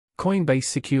Coinbase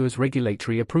secures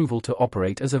regulatory approval to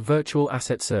operate as a virtual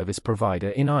asset service provider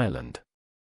in Ireland.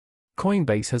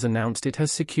 Coinbase has announced it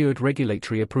has secured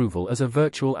regulatory approval as a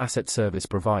virtual asset service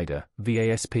provider,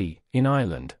 VASP, in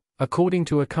Ireland, according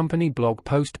to a company blog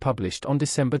post published on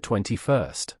December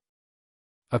 21.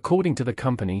 According to the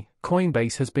company,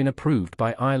 Coinbase has been approved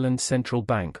by Ireland's central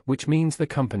bank, which means the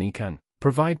company can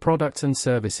provide products and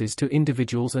services to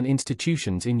individuals and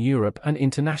institutions in Europe and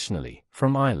internationally,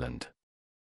 from Ireland.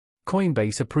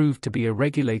 Coinbase approved to be a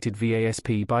regulated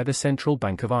VASP by the Central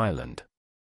Bank of Ireland.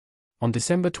 On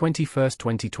December 21,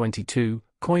 2022,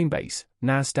 Coinbase,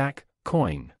 Nasdaq,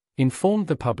 Coin, informed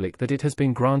the public that it has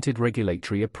been granted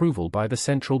regulatory approval by the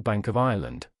Central Bank of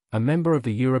Ireland, a member of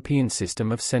the European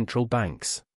System of Central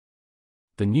Banks.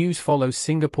 The news follows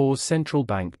Singapore's central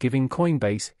bank giving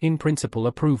Coinbase, in principle,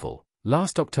 approval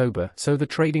last October so the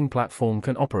trading platform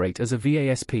can operate as a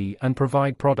VASP and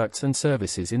provide products and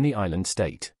services in the island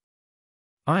state.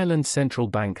 Ireland's central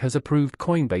bank has approved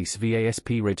Coinbase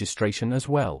VASP registration as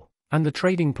well, and the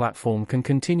trading platform can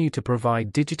continue to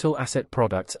provide digital asset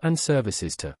products and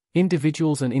services to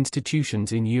individuals and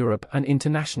institutions in Europe and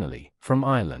internationally, from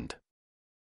Ireland.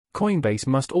 Coinbase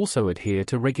must also adhere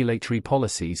to regulatory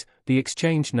policies, the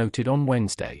exchange noted on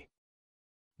Wednesday.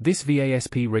 This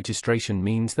VASP registration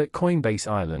means that Coinbase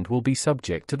Ireland will be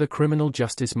subject to the Criminal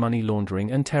Justice Money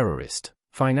Laundering and Terrorist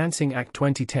Financing Act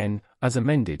 2010, as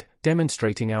amended,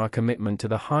 demonstrating our commitment to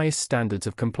the highest standards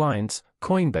of compliance,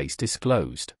 Coinbase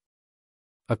disclosed.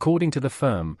 According to the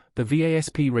firm, the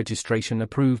VASP registration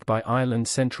approved by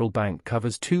Ireland's central bank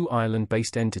covers two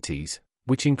Ireland-based entities,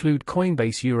 which include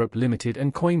Coinbase Europe Limited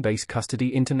and Coinbase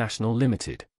Custody International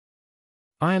Limited.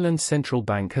 Ireland's central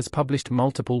bank has published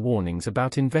multiple warnings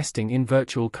about investing in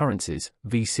virtual currencies,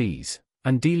 VCs,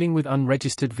 and dealing with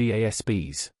unregistered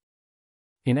VASPs.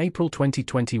 In April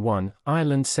 2021,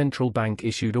 Ireland's central bank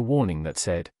issued a warning that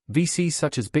said, VCs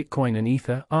such as Bitcoin and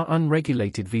Ether are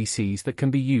unregulated VCs that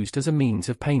can be used as a means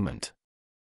of payment.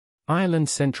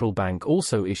 Ireland's central bank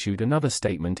also issued another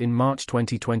statement in March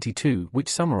 2022 which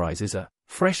summarizes a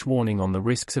fresh warning on the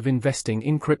risks of investing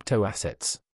in crypto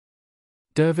assets.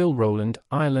 Derville Rowland,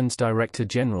 Ireland's Director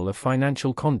General of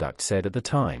Financial Conduct, said at the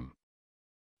time,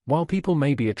 "While people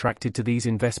may be attracted to these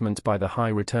investments by the high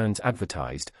returns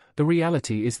advertised, the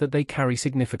reality is that they carry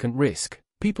significant risk.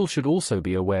 People should also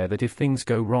be aware that if things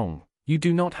go wrong, you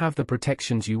do not have the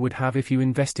protections you would have if you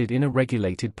invested in a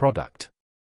regulated product."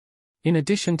 In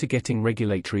addition to getting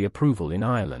regulatory approval in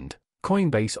Ireland,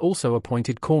 Coinbase also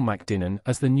appointed Cormac Dinnan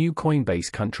as the new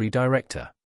Coinbase country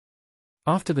director.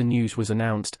 After the news was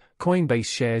announced, Coinbase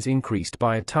shares increased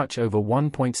by a touch over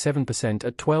 1.7%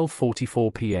 at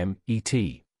 12:44 p.m. ET,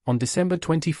 on December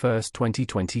 21,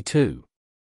 2022.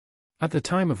 At the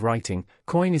time of writing,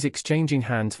 Coin is exchanging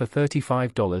hands for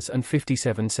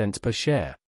 $35.57 per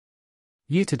share.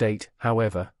 Year-to-date,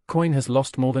 however, Coin has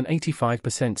lost more than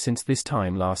 85% since this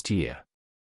time last year.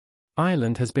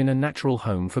 Ireland has been a natural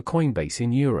home for Coinbase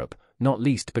in Europe, not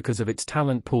least because of its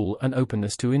talent pool and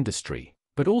openness to industry,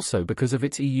 but also because of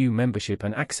its EU membership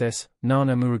and access,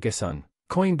 Nana Murugesan,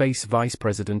 Coinbase Vice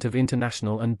President of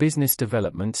International and Business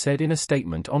Development, said in a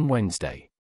statement on Wednesday.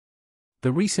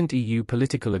 The recent EU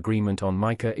political agreement on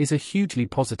MiCA is a hugely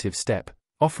positive step,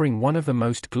 offering one of the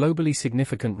most globally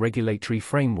significant regulatory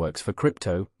frameworks for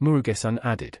crypto, Murugesan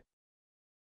added.